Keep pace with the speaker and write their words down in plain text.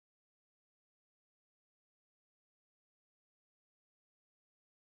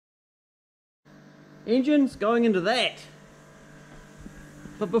Engine's going into that.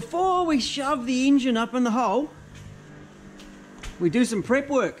 But before we shove the engine up in the hole, we do some prep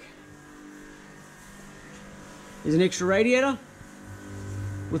work. There's an extra radiator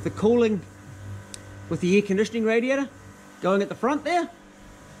with the cooling, with the air conditioning radiator going at the front there.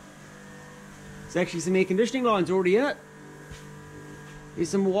 There's actually some air conditioning lines already in it. There's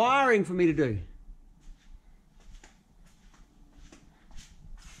some wiring for me to do.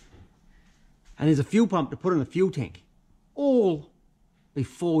 And there's a fuel pump to put in the fuel tank. All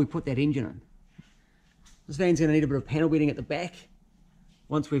before we put that engine in. This van's going to need a bit of panel bedding at the back.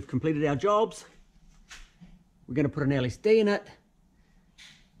 Once we've completed our jobs, we're going to put an LSD in it.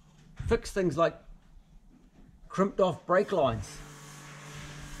 Fix things like crimped off brake lines.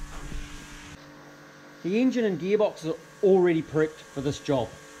 The engine and gearbox are already prepped for this job.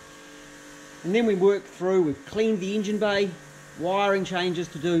 And then we work through, we've cleaned the engine bay, wiring changes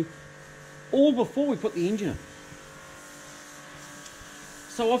to do, all before we put the engine in.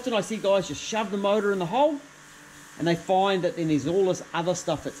 So often I see guys just shove the motor in the hole and they find that then there's all this other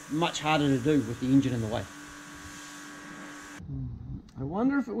stuff that's much harder to do with the engine in the way. I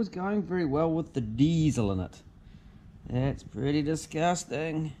wonder if it was going very well with the diesel in it. That's pretty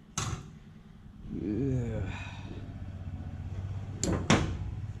disgusting. Yeah.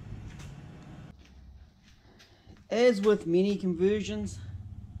 As with many conversions,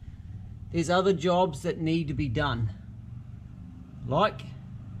 there's other jobs that need to be done, like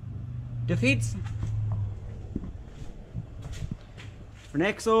diff heads, different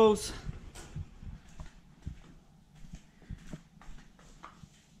axles,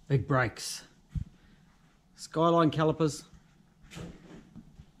 big brakes, Skyline calipers,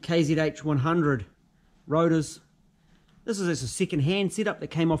 KZH 100 rotors. This is just a second-hand setup that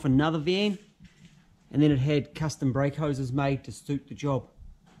came off another van, and then it had custom brake hoses made to suit the job.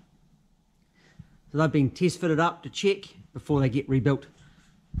 So they've been test fitted up to check before they get rebuilt.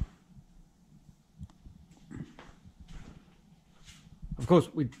 Of course,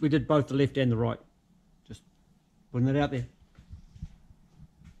 we did both the left and the right. Just putting it out there.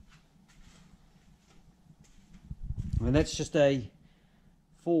 And that's just a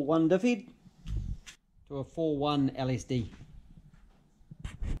 4.1 diff head to a 4.1 LSD.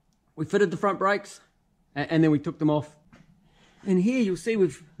 We fitted the front brakes and then we took them off. And here you'll see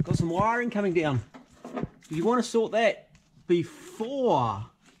we've got some wiring coming down. You want to sort that before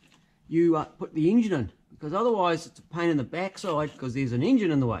you put the engine in, because otherwise it's a pain in the backside because there's an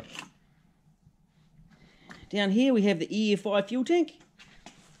engine in the way. Down here we have the EFI fuel tank.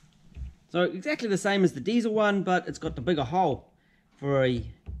 So exactly the same as the diesel one, but it's got the bigger hole for a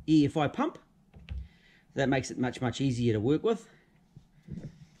EFI pump. That makes it much easier to work with.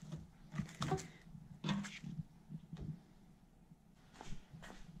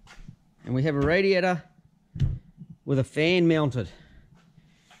 And we have a radiator with a fan mounted,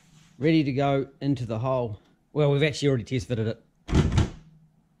 ready to go into the hole. Well, we've actually already test fitted it,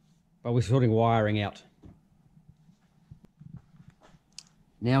 but we're sorting wiring out.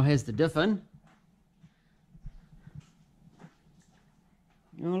 Now has the diff in.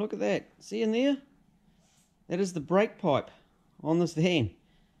 Oh, look at that. See in there? That is the brake pipe on this van.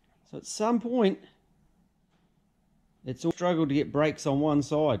 So at some point, it's all struggled to get brakes on one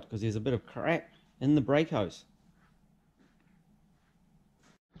side because there's a bit of crack in the brake hose.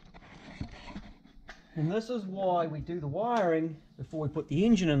 And this is why we do the wiring before we put the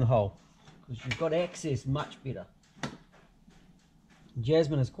engine in the hole, because you've got access much better.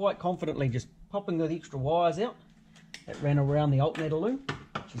 Jasmine is quite confidently just popping the extra wires out that ran around the alternator loom.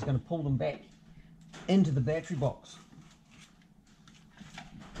 She's going to pull them back into the battery box.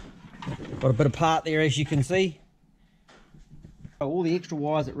 Got a bit of part there, as you can see. All the extra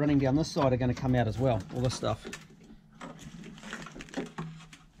wires that are running down this side are going to come out as well, all this stuff.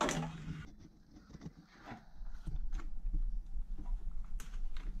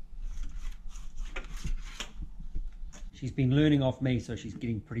 She's been learning off me, so she's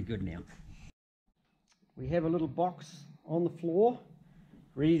getting pretty good now. We have a little box on the floor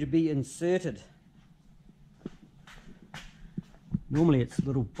ready to be inserted. Normally it's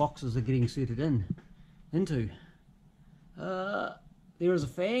little boxes are getting inserted into. There is a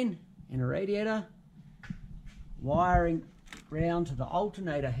fan and a radiator. Wiring round to the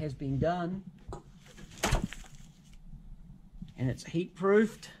alternator has been done, and it's heat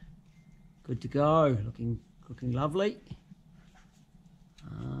proofed. Good to go. Looking lovely.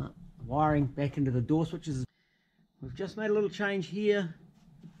 Wiring back into the door switches. We've just made a little change here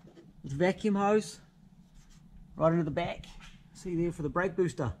with vacuum hose right into the back. See there for the brake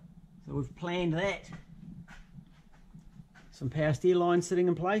booster. So we've planned that. Some power steer lines sitting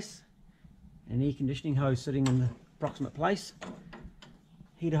in place, An air conditioning hose sitting in the approximate place.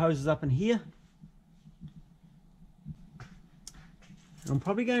 Heater hose is up in here. I'm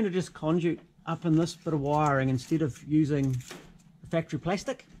probably going to just conduit up in this bit of wiring instead of using the factory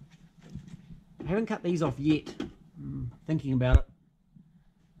plastic. I haven't cut these off yet, thinking about it.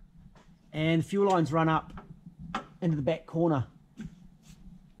 And fuel lines run up into the back corner.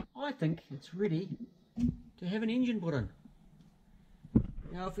 I think it's ready to have an engine put in.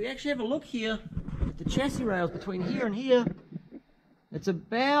 Now if we actually have a look here at the chassis rails between here and here, it's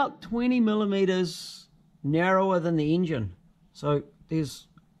about 20 millimeters narrower than the engine. So there's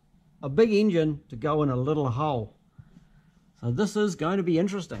a big engine to go in a little hole. So this is going to be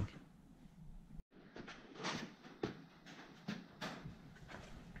interesting.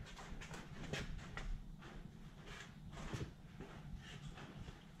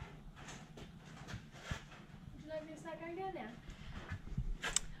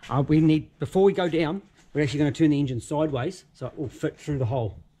 We need, before we go down, we're actually going to turn the engine sideways so it will fit through the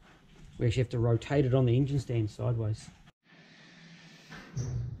hole. We actually have to rotate it on the engine stand sideways.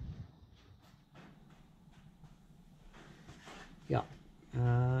 Yeah.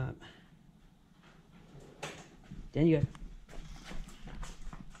 Down you go.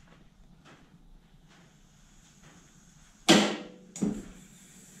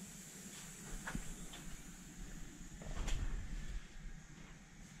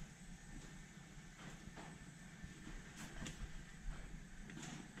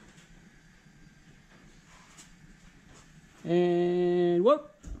 And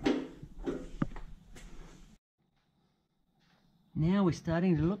whoop! Now we're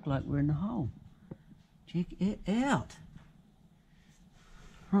starting to look like we're in the hole. Check it out.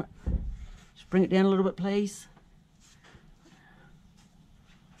 Right, just bring it down a little bit, please.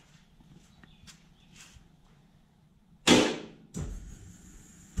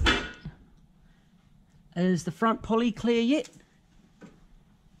 Is the front pulley clear yet?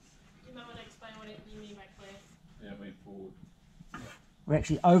 You might want to explain what you mean by clear. Yeah, move forward. We're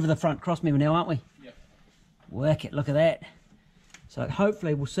actually over the front cross member now, aren't we? Yep. Work it, look at that. So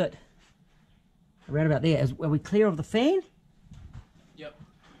hopefully we'll sit around about there. Are we clear of the fan? Yep.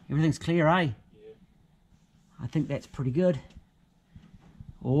 Everything's clear, eh? Yeah. I think that's pretty good.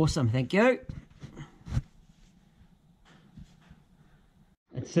 Awesome, thank you.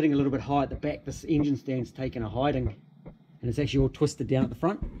 It's sitting a little bit high at the back. This engine stand's taken a hiding and it's actually all twisted down at the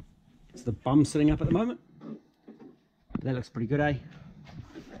front. It's the bum sitting up at the moment. But that looks pretty good, eh?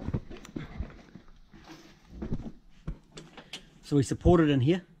 So we support it in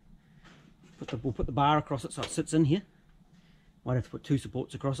here. We'll put the bar across it so it sits in here. Might have to put two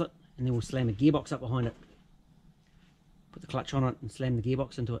supports across it, and then we'll slam a gearbox up behind it. Put the clutch on it and slam the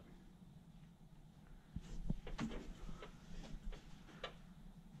gearbox into it.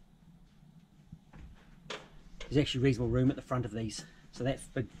 There's actually reasonable room at the front of these. So that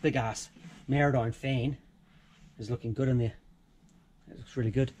big ass Meridyne fan is looking good in there. That looks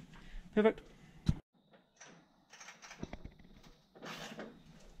really good. Perfect.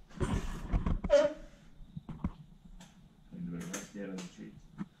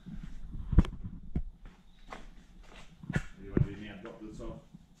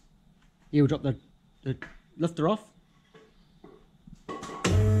 Yeah, we'll drop the lifter off.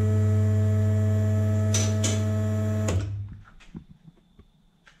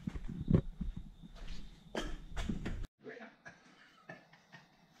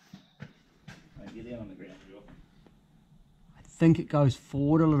 Get down on the ground, Joel. I think it goes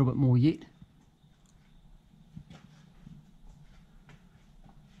forward a little bit more yet.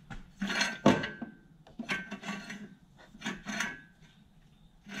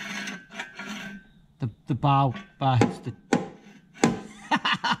 The bar hits the...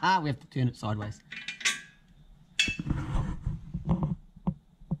 we have to turn it sideways.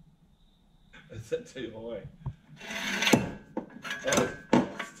 Is that too high? Oh,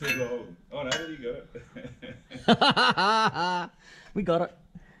 it's too long. Oh no, there you go. We got it.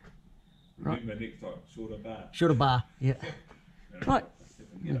 Right. Remember next time, shorter bar. Shorter bar, yeah. Right.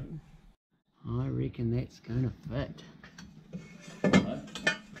 Get it. I reckon that's going to fit.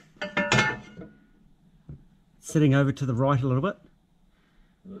 Sitting over to the right a little bit.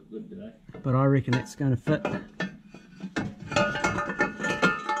 Look good today. But I reckon that's going to fit.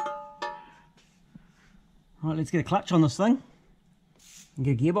 Right, let's get a clutch on this thing and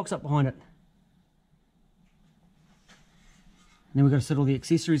get a gearbox up behind it. And then we've got to set all the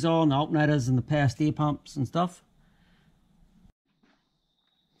accessories on, the alternators and the power steer pumps and stuff.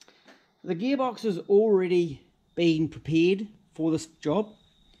 The gearbox has already been prepared for this job,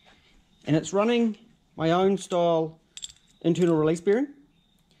 and it's running my own style internal release bearing,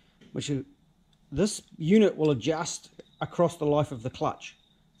 which this unit will adjust across the life of the clutch.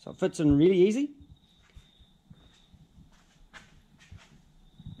 So it fits in really easy.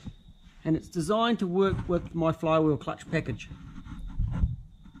 And it's designed to work with my flywheel clutch package.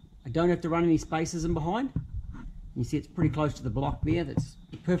 I don't have to run any spacers in behind. You see it's pretty close to the block there. That's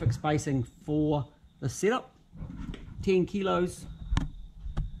the perfect spacing for the setup. 10 kilos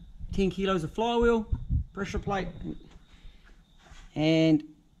of flywheel, pressure plate, and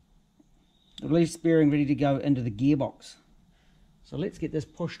the release bearing ready to go into the gearbox. So let's get this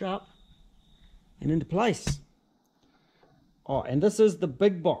pushed up and into place. Oh, and this is the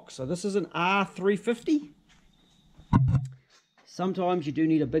big box. So this is an R350. Sometimes you do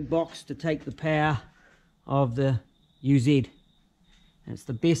need a big box to take the power of the UZ. And it's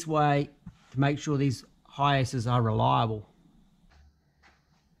the best way to make sure these Hiaces are reliable.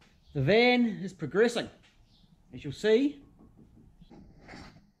 The van is progressing, as you'll see.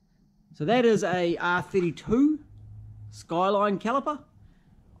 So that is a R32 Skyline caliper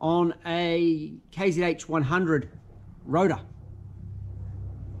on a KZH 100 rotor.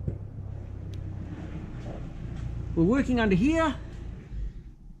 We're working under here.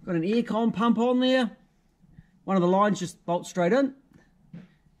 Got an aircon pump on there. One of the lines just bolts straight in.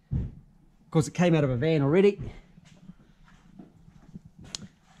 Of course, it came out of a van already.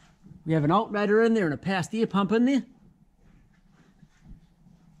 We have an alternator in there and a passed air pump in there.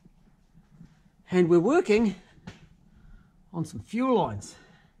 And we're working on some fuel lines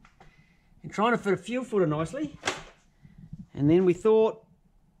and trying to fit a fuel filter nicely. And then we thought,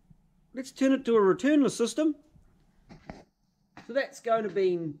 let's turn it to a returnless system. So that's going to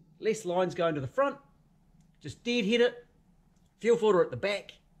be less lines going to the front. Just deadhead it, fuel filter at the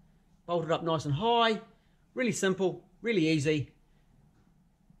back, bolt it up nice and high. Really simple, really easy.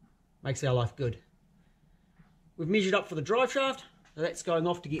 Makes our life good. We've measured up for the drive shaft, so that's going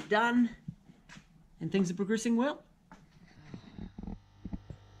off to get done. And things are progressing well.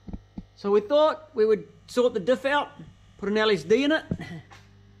 So we thought we would sort the diff out, put an LSD in it.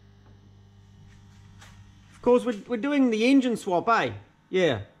 Of course, we're doing the engine swap, eh?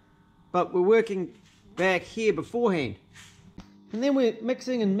 Yeah, but we're working back here beforehand. And then we're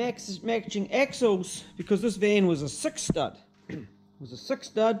mixing and matching axles because this van was a 6 stud. It was a 6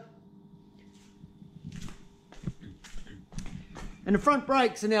 stud. And the front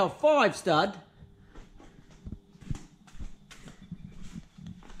brakes are now 5 stud.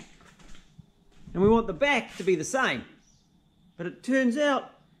 And we want the back to be the same. But it turns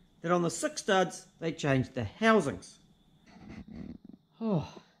out that on the 6 studs, they changed the housings.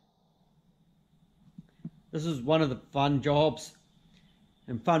 Oh. This is one of the fun jobs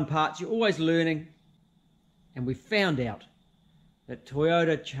and fun parts. You're always learning. And we found out that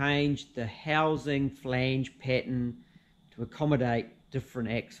Toyota changed the housing flange pattern to accommodate different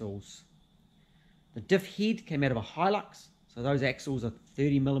axles. The diff head came out of a Hilux, so those axles are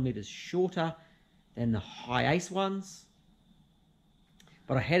 30mm shorter than the Hiace ones.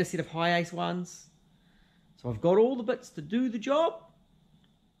 But I had a set of Hiace ones, so I've got all the bits to do the job,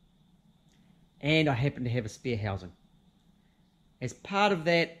 and I happen to have a spare housing. As part of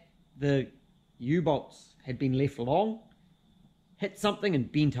that, the U-bolts had been left long, hit something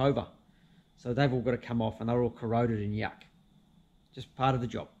and bent over, so they've all got to come off and they're all corroded and yuck. Just part of the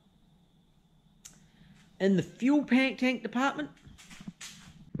job. In the fuel tank department,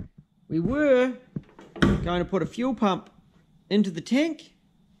 we were going to put a fuel pump into the tank.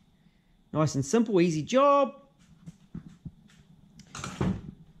 Nice and simple, easy job.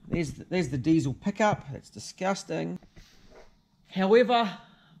 There's the diesel pickup. That's disgusting. However,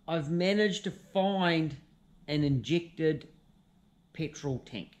 I've managed to find an injected petrol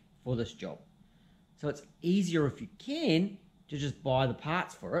tank for this job. So it's easier if you can to just buy the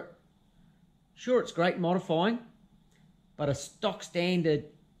parts for it. Sure, it's great modifying, but a stock standard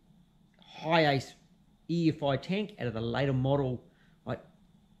Hiace EFI tank out of the later model, like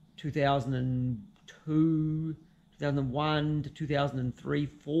 2002, 2001 to 2003,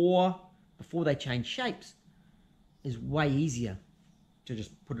 4, before they changed shapes, is way easier to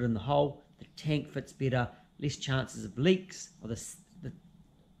just put it in the hole. The tank fits better, less chances of leaks, or the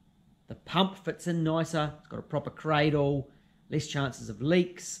pump fits in nicer, it's got a proper cradle, less chances of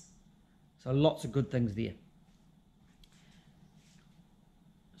leaks. So lots of good things there.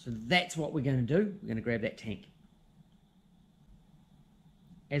 So that's what we're going to do. We're going to grab that tank.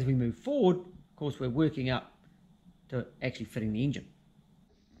 As we move forward, of course, we're working up to actually fitting the engine.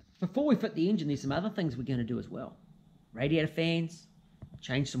 Before we fit the engine, there's some other things we're going to do as well. Radiator fans,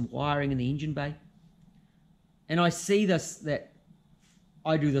 change some wiring in the engine bay. And I see this, that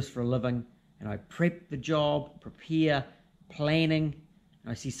I do this for a living, and I prep the job, prepare, planning,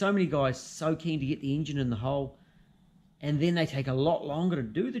 I see so many guys so keen to get the engine in the hole, and then they take a lot longer to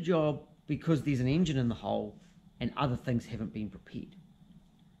do the job because there's an engine in the hole and other things haven't been prepared.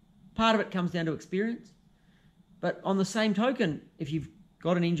 Part of it comes down to experience, but on the same token, if you've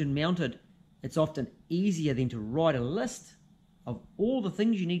got an engine mounted, it's often easier than to write a list of all the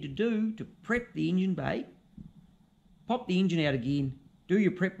things you need to do to prep the engine bay, pop the engine out again, do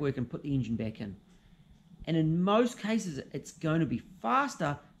your prep work and put the engine back in. And in most cases, it's going to be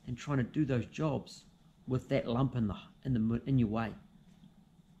faster than trying to do those jobs with that lump in your way.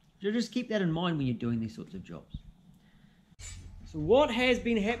 So just keep that in mind when you're doing these sorts of jobs. So what has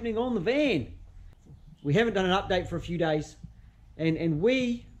been happening on the van? We haven't done an update for a few days. And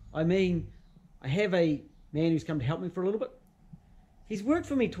I mean, I have a man who's come to help me for a little bit. He's worked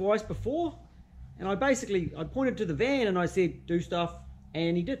for me twice before, and I pointed to the van and I said, do stuff,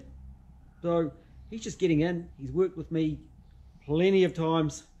 and he did. So he's just getting in. He's worked with me plenty of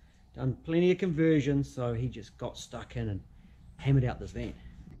times, done plenty of conversions, so he just got stuck in and hammered out this van.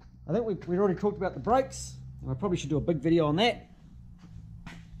 I think we already talked about the brakes. I probably should do a big video on that.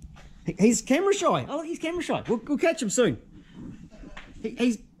 He's camera shy. Oh, he's camera shy. We'll catch him soon.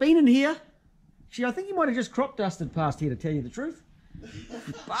 He's been in here. Actually, I think he might have just crop dusted past here, to tell you the truth.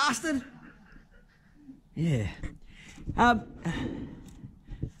 Bastard. Yeah.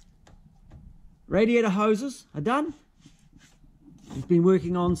 Radiator hoses are done. He's been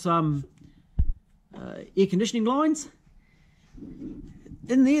working on some air conditioning lines.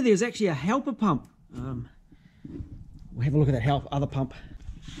 In there's actually a helper pump. We'll have a look at that other pump.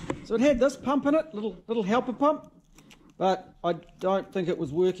 So it had this pump in it, little helper pump, but I don't think it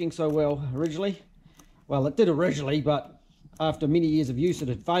was working so well originally. Well, it did originally, but after many years of use it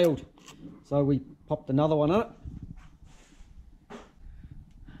had failed. So we popped another one in it.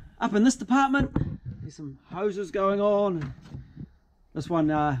 Up in this department, there's some hoses going on. This one,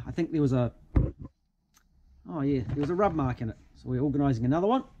 I think there was a rub mark in it. So we're organising another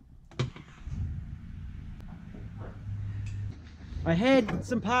one. I had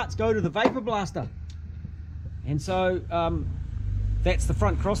some parts go to the vapor blaster, and so that's the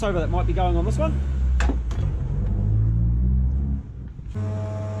front crossover that might be going on this one.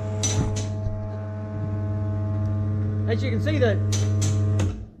 As you can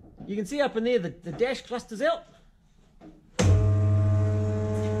see up in there, the dash clusters out.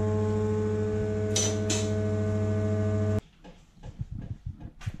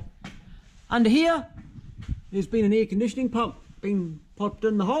 Under here, there's been an air conditioning pump being popped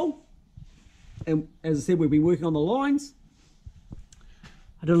in the hole, and as I said, we've been working on the lines.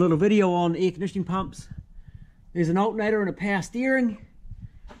 I did a little video on air conditioning pumps. There's an alternator and a power steering,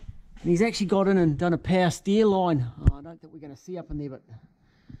 and he's actually got in and done a power steer line. Oh, I don't think we're going to see up in there, but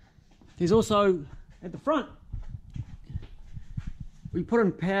there's also at the front we put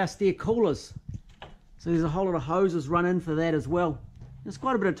in power steer coolers, so there's a whole lot of hoses run in for that as well. There's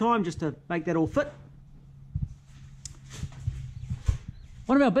quite a bit of time just to make that all fit.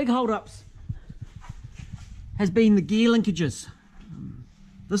 One of our big hold-ups has been the gear linkages.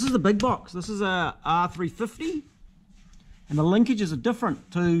 This is the big box. This is a R350, and the linkages are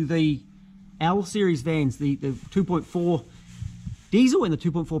different to the L series vans, the 2.4 diesel and the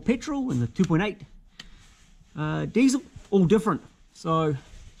 2.4 petrol and the 2.8 diesel, all different. So,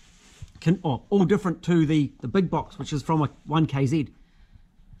 all different to the big box, which is from a 1KZ.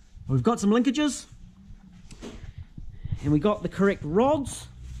 We've got some linkages, and we got the correct rods.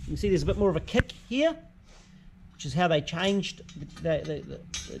 You can see there's a bit more of a kick here, which is how they changed. The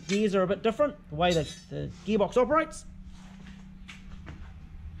gears are a bit different, the way that the gearbox operates.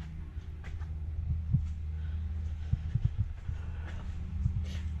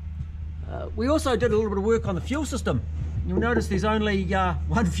 We also did a little bit of work on the fuel system. You'll notice there's only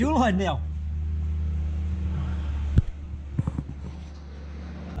one fuel line now.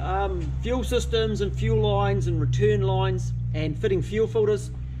 Fuel systems and fuel lines and return lines and fitting fuel filters,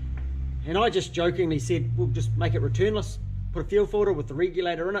 and I just jokingly said we'll just make it returnless, put a fuel filter with the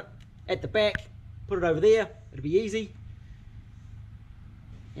regulator in it at the back, put it over there, it'll be easy.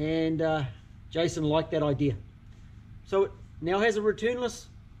 And Jason liked that idea, so it now has a returnless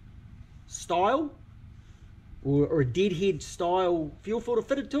style or a deadhead style fuel filter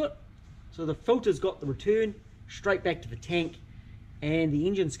fitted to it, so the filter's got the return straight back to the tank, and the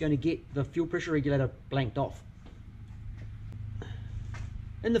engine's going to get the fuel pressure regulator blanked off.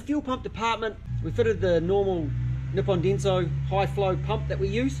 In the fuel pump department, we fitted the normal Nippon Denso high flow pump that we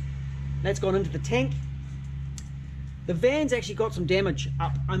use. That's gone into the tank. The van's actually got some damage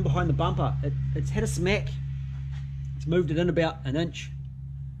up and behind the bumper. It's had a smack. It's moved it in about an inch,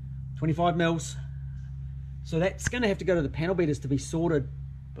 25 mils. So that's going to have to go to the panel beaters to be sorted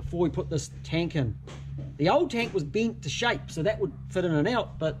before we put this tank in. The old tank was bent to shape, so that would fit in and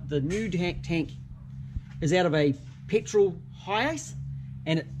out, but the new tank is out of a petrol Hiace,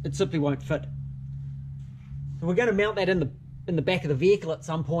 and it simply won't fit. So we're going to mount that in the back of the vehicle at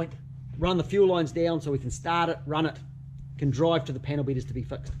some point, run the fuel lines down so we can start it, run it, can drive to the panel beaters to be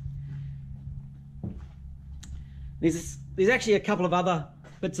fixed. There's actually a couple of other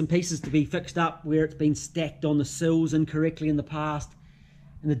bits and pieces to be fixed up where it's been stacked on the sills incorrectly in the past,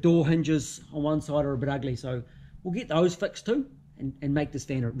 and the door hinges on one side are a bit ugly, so we'll get those fixed too and make this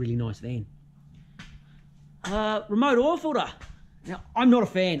van a really nice van. Remote oil filter. Now, I'm not a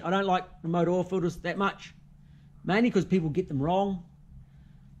fan. I don't like remote oil filters that much, mainly because people get them wrong.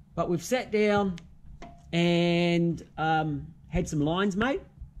 But we've sat down and had some lines made.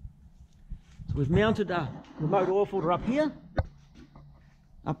 So we've mounted a remote oil filter up here,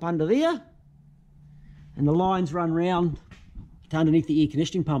 up under there, and the lines run round to underneath the air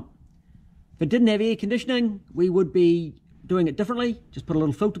conditioning pump. If it didn't have air conditioning, we would be doing it differently, just put a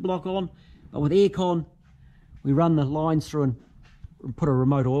little filter block on, but with aircon, we run the lines through and put a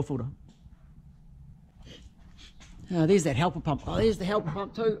remote oil filter. There's that helper pump. Oh, there's the helper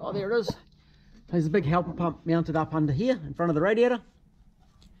pump too. Oh, there it is. There's a big helper pump mounted up under here in front of the radiator.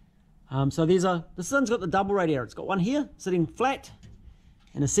 So this one's got the double radiator. It's got one here sitting flat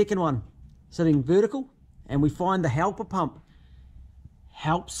and a second one sitting vertical. And we find the helper pump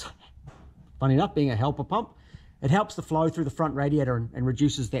helps, funny enough, being a helper pump, it helps the flow through the front radiator and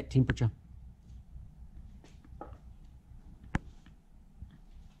reduces that temperature.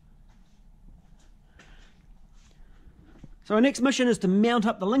 So our next mission is to mount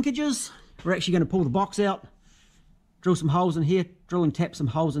up the linkages. We're actually going to pull the box out, drill some holes in here, drill and tap some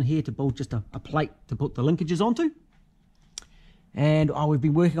holes in here to build just a plate to put the linkages onto. And we've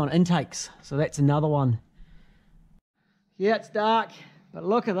been working on intakes, so that's another one. Yeah, it's dark, but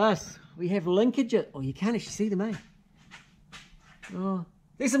look at this. We have linkages. Oh, you can't actually see them, eh? Oh,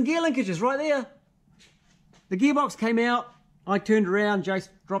 there's some gear linkages right there. The gearbox came out. I turned around, Jace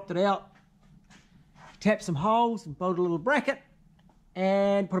dropped it out, tapped some holes and built a little bracket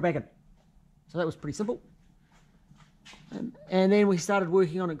and put it back in. So that was pretty simple. And then we started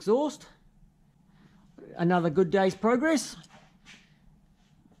working on exhaust. Another good day's progress.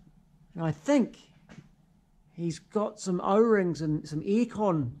 And I think he's got some O-rings and some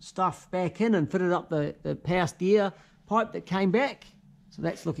aircon stuff back in and fitted up the power steer pipe that came back. So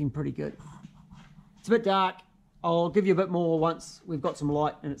that's looking pretty good. It's a bit dark. I'll give you a bit more once we've got some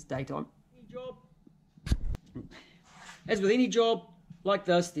light and it's daytime. As with any job like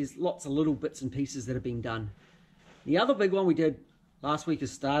this, there's lots of little bits and pieces that have been done. The other big one we did last week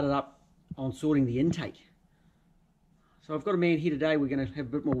is started up on sorting the intake. So I've got a man here today. We're going to have a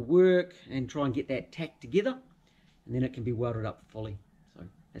bit more work and try and get that tacked together, and then it can be welded up fully. So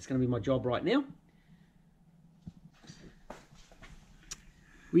that's going to be my job right now.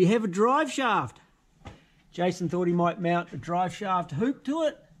 We have a drive shaft. Jason thought he might mount a drive shaft hoop to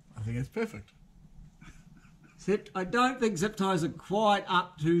it. I think it's perfect. Except I don't think zip ties are quite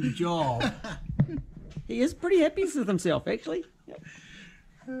up to the job. He is pretty happy with himself, actually.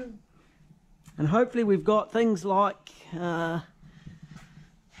 Yep. And hopefully we've got things like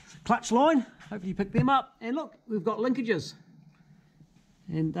clutch line. Hopefully you pick them up. And look, we've got linkages.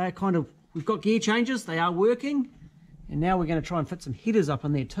 And they're we've got gear changes. They are working. And now we're going to try and fit some headers up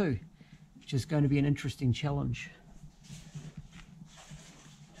in there too, which is going to be an interesting challenge.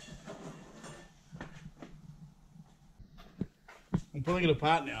 I'm pulling it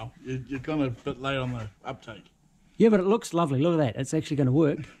apart now. You're kind of a bit late on the uptake. Yeah, but it looks lovely. Look at that. It's actually going to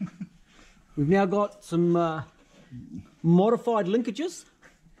work. We've now got some modified linkages,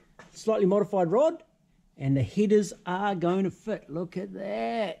 slightly modified rod, and the headers are going to fit. Look at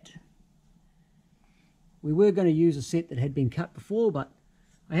that. We were going to use a set that had been cut before, but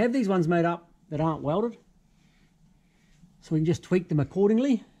I have these ones made up that aren't welded. So we can just tweak them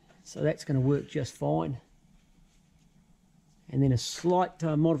accordingly. So that's going to work just fine. And then a slight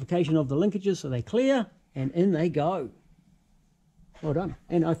modification of the linkages so they clear, and in they go. Well done.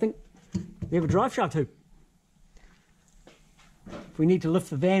 And I think we have a drive shaft hoop. If we need to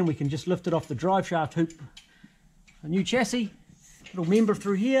lift the van, we can just lift it off the drive shaft hoop. A new chassis, little member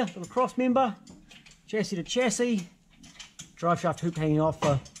through here, little cross member, chassis to chassis, drive shaft hoop hanging off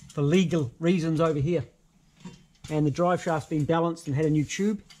for legal reasons over here. And the drive shaft's been balanced and had a new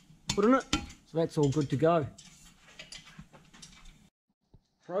tube put in it, so that's all good to go.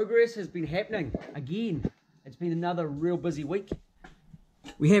 Progress has been happening again. It's been another real busy week.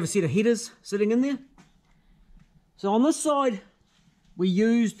 We have a set of headers sitting in there. So on this side, we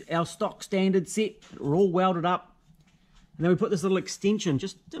used our stock standard set. We're all welded up. And then we put this little extension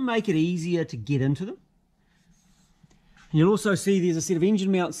just to make it easier to get into them. And you'll also see there's a set of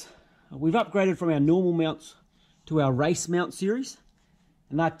engine mounts. We've upgraded from our normal mounts to our race mount series.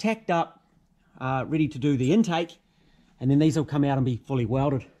 And they're tacked up, ready to do the intake. And then these will come out and be fully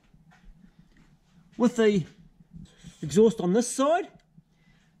welded. With the exhaust on this side,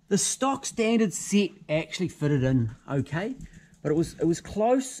 the stock standard set actually fitted in okay. But it was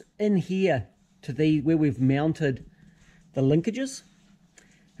close in here to where we've mounted the linkages.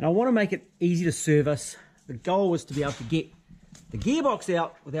 And I want to make it easy to service. The goal was to be able to get the gearbox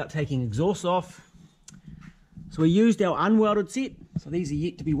out without taking exhaust off. So we used our unwelded set. So these are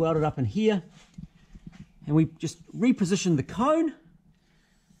yet to be welded up in here. And we just repositioned the cone.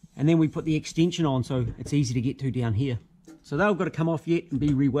 And then we put the extension on so it's easy to get to down here. So they've got to come off yet and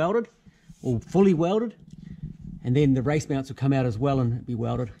be re-welded or fully welded. And then the race mounts will come out as well and be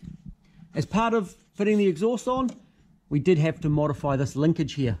welded. As part of fitting the exhaust on, we did have to modify this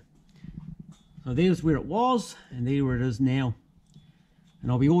linkage here. So there's where it was, and there where it is now. And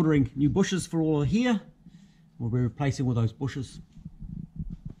I'll be ordering new bushes for all of here. We'll be replacing all those bushes.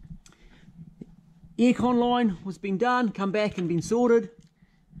 Aircon line was been done, come back and been sorted.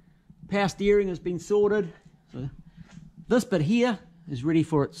 Power steering has been sorted. So this bit here is ready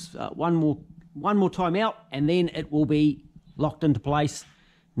for its one more time out, and then it will be locked into place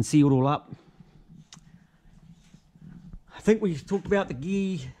and sealed all up. I think we talked about the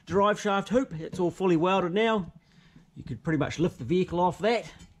gear drive shaft hoop. It's all fully welded now. You could pretty much lift the vehicle off that.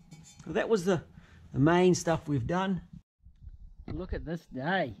 So that was the main stuff we've done. Look at this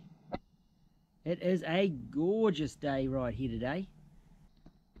day. It is a gorgeous day right here today.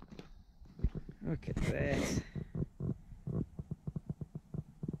 Look at that.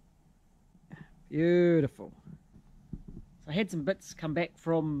 Beautiful. So I had some bits come back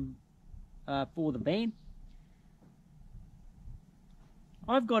from for the van.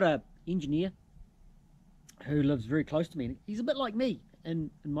 I've got an engineer who lives very close to me. He's a bit like me in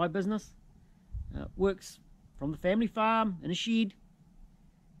my business. Works from the family farm in a shed.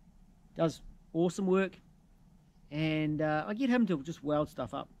 Does awesome work. And I get him to just weld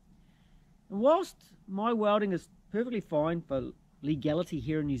stuff up. And whilst my welding is perfectly fine for legality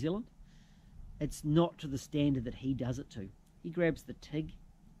here in New Zealand, it's not to the standard that he does it to. He grabs the TIG,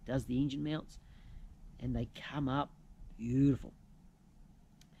 does the engine mounts, and they come up beautiful.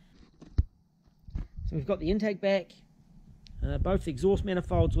 So we've got the intake back, both the exhaust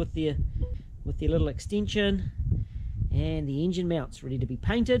manifolds with their little extension, and the engine mounts ready to be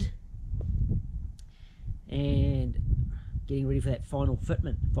painted, and getting ready for that final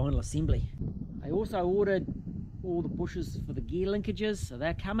fitment, final assembly. I also ordered all the bushes for the gear linkages, so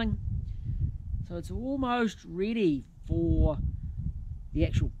they're coming. So it's almost ready for the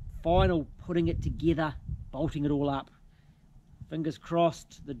actual final putting it together, bolting it all up. Fingers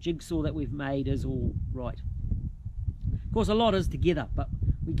crossed the jigsaw that we've made is all right. Of course, a lot is together, but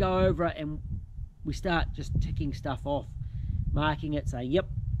we go over it and we start just ticking stuff off, marking it, saying, yep,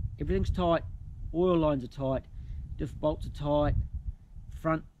 everything's tight, oil lines are tight, diff bolts are tight,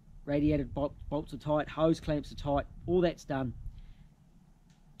 front radiator bolts are tight, hose clamps are tight, all that's done.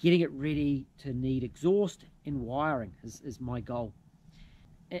 Getting it ready to need exhaust and wiring is my goal.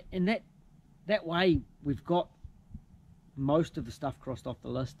 And that way we've got most of the stuff crossed off the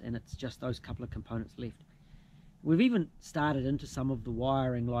list, and it's just those couple of components left. We've even started into some of the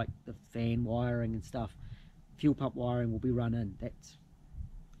wiring, like the fan wiring and stuff. Fuel pump wiring will be run in. That's,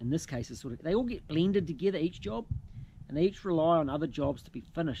 in this case, is sort of, they all get blended together, each job, and they each rely on other jobs to be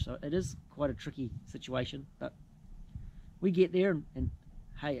finished. So it is quite a tricky situation, but we get there, and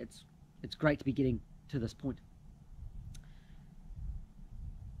hey, it's great to be getting to this point.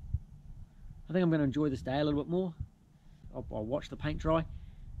 I think I'm going to enjoy this day a little bit more. I'll watch the paint dry,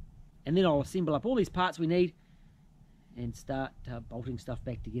 and then I'll assemble up all these parts we need and start bolting stuff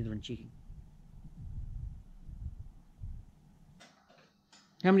back together and checking.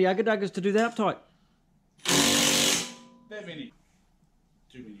 How many ugga-duggas to do that uptight? That many.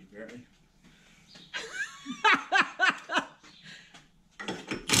 Too many, apparently.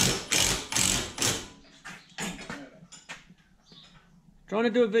 Trying to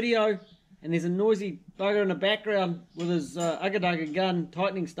do a video, and there's a noisy bugger in the background with his ugga-dugga gun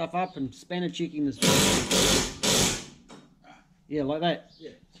tightening stuff up and spanner checking this. Yeah, like that.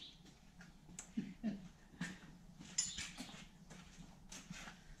 Yeah.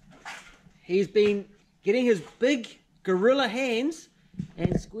 He's been getting his big gorilla hands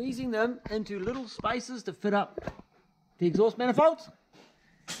and squeezing them into little spaces to fit up the exhaust manifolds.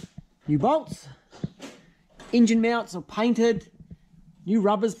 New bolts. Engine mounts are painted. New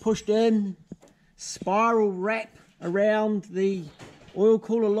rubbers pushed in. Spiral wrap around the oil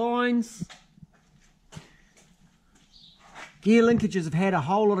cooler lines. Gear linkages have had a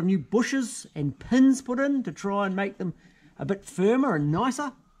whole lot of new bushes and pins put in to try and make them a bit firmer and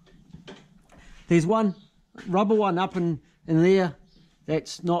nicer. There's one rubber one up in there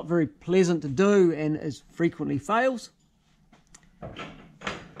that's not very pleasant to do and is frequently fails.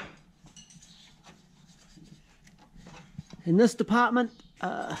 In this department,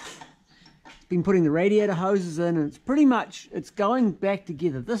 been putting the radiator hoses in, and it's pretty much, it's going back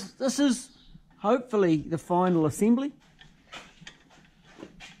together. This is hopefully the final assembly.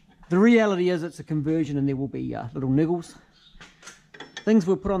 The reality is it's a conversion and there will be little niggles. Things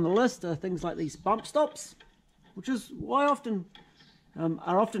we'll put on the list are things like these bump stops, which is why are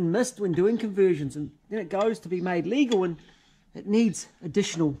often missed when doing conversions, and then it goes to be made legal and it needs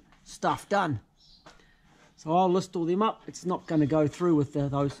additional stuff done. So I'll list all them up. It's not going to go through with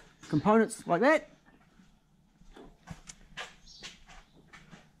those components like that.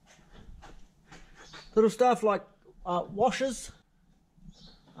 Little stuff like washers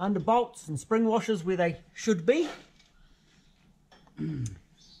under bolts and spring washers where they should be. I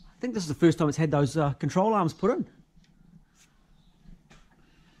think this is the first time it's had those control arms put in.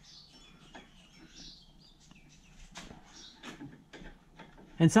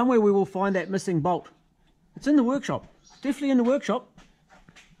 And somewhere we will find that missing bolt. It's in the workshop, definitely in the workshop.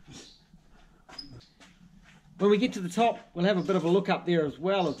 When we get to the top, we'll have a bit of a look up there as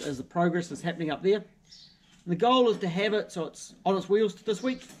well as the progress is happening up there. And the goal is to have it so it's on its wheels this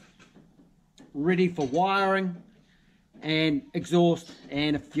week, ready for wiring and exhaust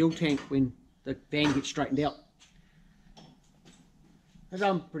and a fuel tank when the van gets straightened out. But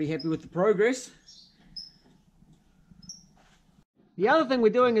I'm pretty happy with the progress. The other thing we're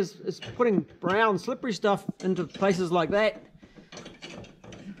doing is putting brown slippery stuff into places like that.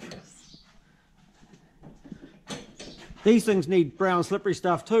 These things need brown slippery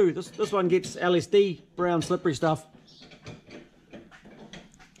stuff too. This one gets LSD brown slippery stuff.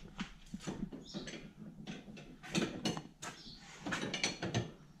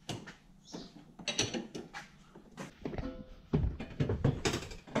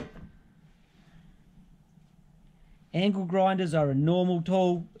 Angle grinders are a normal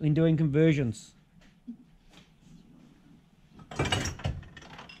tool in doing conversions.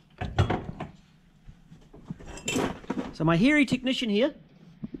 So my hairy technician here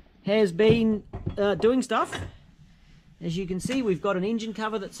has been doing stuff. As you can see, we've got an engine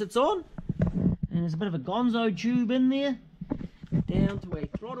cover that sits on, and there's a bit of a gonzo tube in there, down to a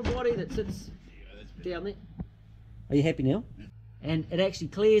throttle body that sits down there. Are you happy now? And it actually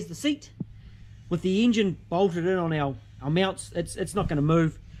clears the seat. With the engine bolted in on our mounts, it's not going to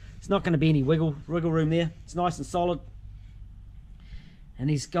move. It's not going to be any wiggle room there. It's nice and solid. And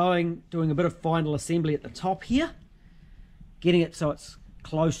he's doing a bit of final assembly at the top here, getting it so it's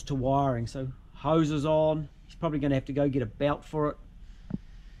close to wiring. So hoses on. He's probably going to have to go get a belt for it.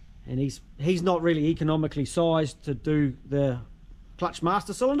 And he's not really economically sized to do the clutch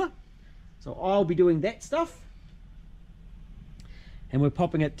master cylinder. So I'll be doing that stuff. And we're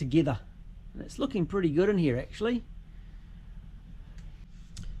popping it together. And it's looking pretty good in here actually.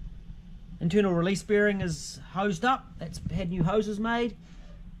 Internal release bearing is hosed up. That's had new hoses made.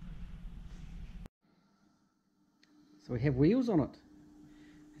 So we have wheels on it.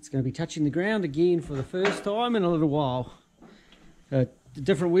 It's going to be touching the ground again for the first time in a little while. The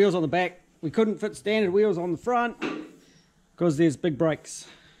different wheels on the back. We couldn't fit standard wheels on the front because there's big brakes.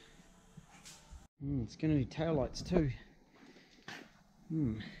 It's going to need tail lights too.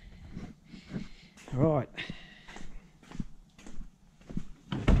 Right.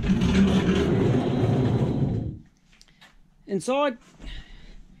 Inside,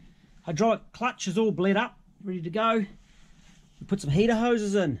 hydraulic clutch is all bled up, ready to go. We put some heater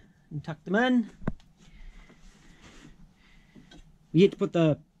hoses in and tuck them in. We yet to put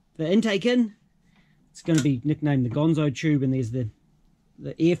the intake in. It's going to be nicknamed the gonzo tube, and there's the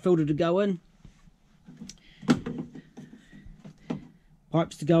air filter to go in.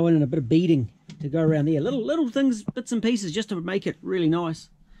 Pipes to go in and a bit of beading to go around there. Little things, bits and pieces, just to make it really nice.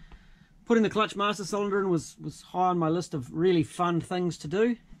 Putting the clutch master cylinder in was high on my list of really fun things to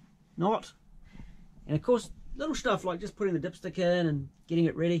do. Not. And of course, little stuff like just putting the dipstick in and getting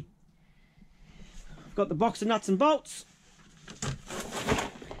it ready. I've got the box of nuts and bolts.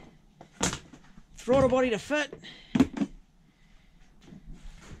 Throttle body to fit.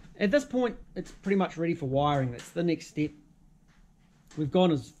 At this point, it's pretty much ready for wiring. That's the next step. We've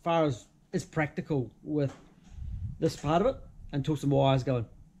gone as far as is practical with this part of it until some wires go in.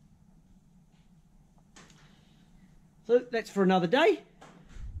 So that's for another day.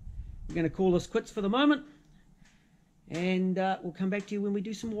 We're going to call this quits for the moment. and we'll come back to you when we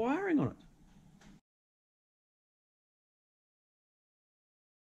do some wiring on it.